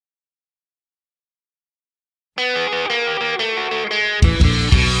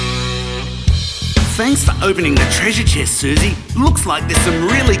Thanks for opening the treasure chest, Susie. Looks like there's some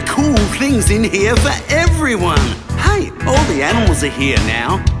really cool things in here for everyone. Hey, all the animals are here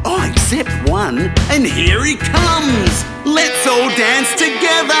now. Oh, except one. And here he comes. Let's all dance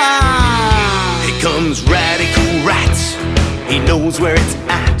together. Here comes Radical Rat. He knows where it's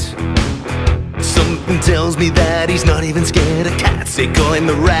at. Something tells me that he's not even scared of cats. They call him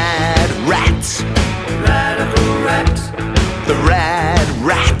the Rad Rat. Radical Rat. The Rad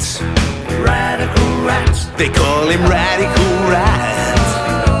Rat. Radical Rat. They call him Radical Rat.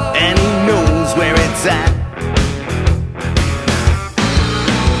 And he knows where it's at.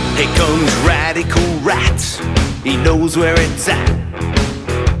 Here comes Radical Rat. He knows where it's at.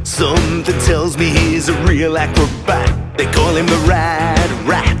 Something tells me he's a real acrobat. They call him the Rad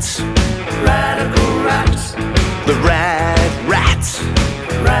Rat. Radical Rat. The Rad Rat.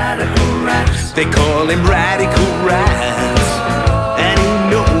 Radical Rat. They call him Radical Rat. And he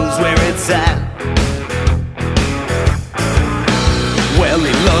knows where it's at. Well,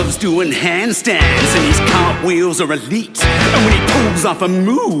 he loves doing handstands and his cartwheels are elite. And when he pulls off a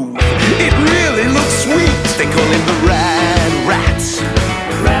move, it really looks sweet. They call him the Rad Rat.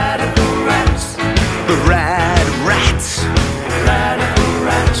 Radical Rat. The Rad Rat. Radical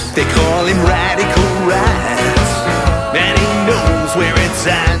Rat. They call him Radical Rat. And he knows where it's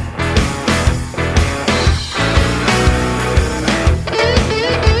at.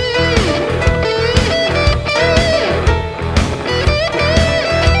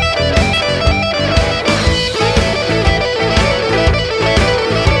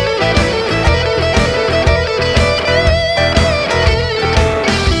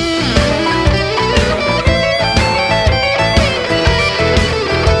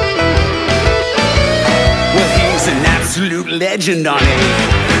 Absolute legend on a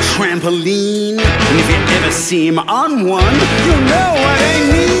trampoline. And if you ever see him on one, you'll know what I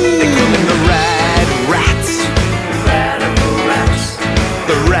mean. They call him the Rad Rat. Radical Rat.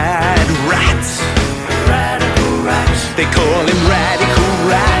 The Rad Rat. Radical Rat. They call him Radical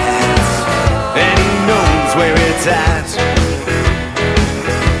Rat. And he knows where it's at.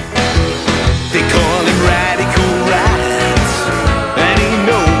 They call him Radical Rat. And he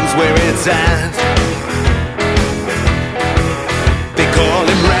knows where it's at.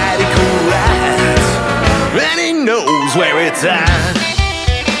 Knows where it's at.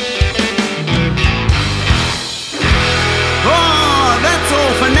 Oh, that's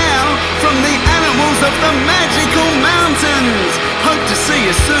all for now from the animals of the magical mountains. Hope to see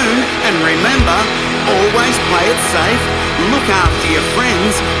you soon, and remember, always play it safe, look after your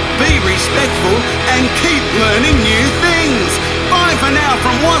friends, be respectful, and keep learning new things. Bye for now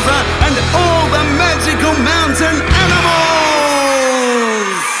from Wazza and all the magical mountain animals.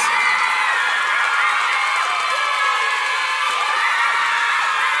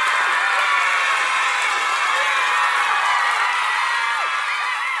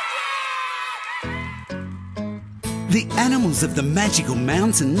 The animals of the magical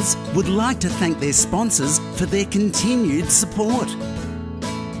mountains would like to thank their sponsors for their continued support.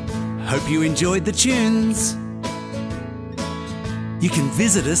 Hope you enjoyed the tunes. You can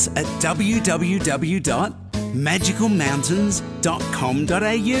visit us at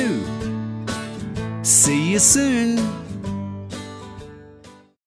www.magicalmountains.com.au. See you soon.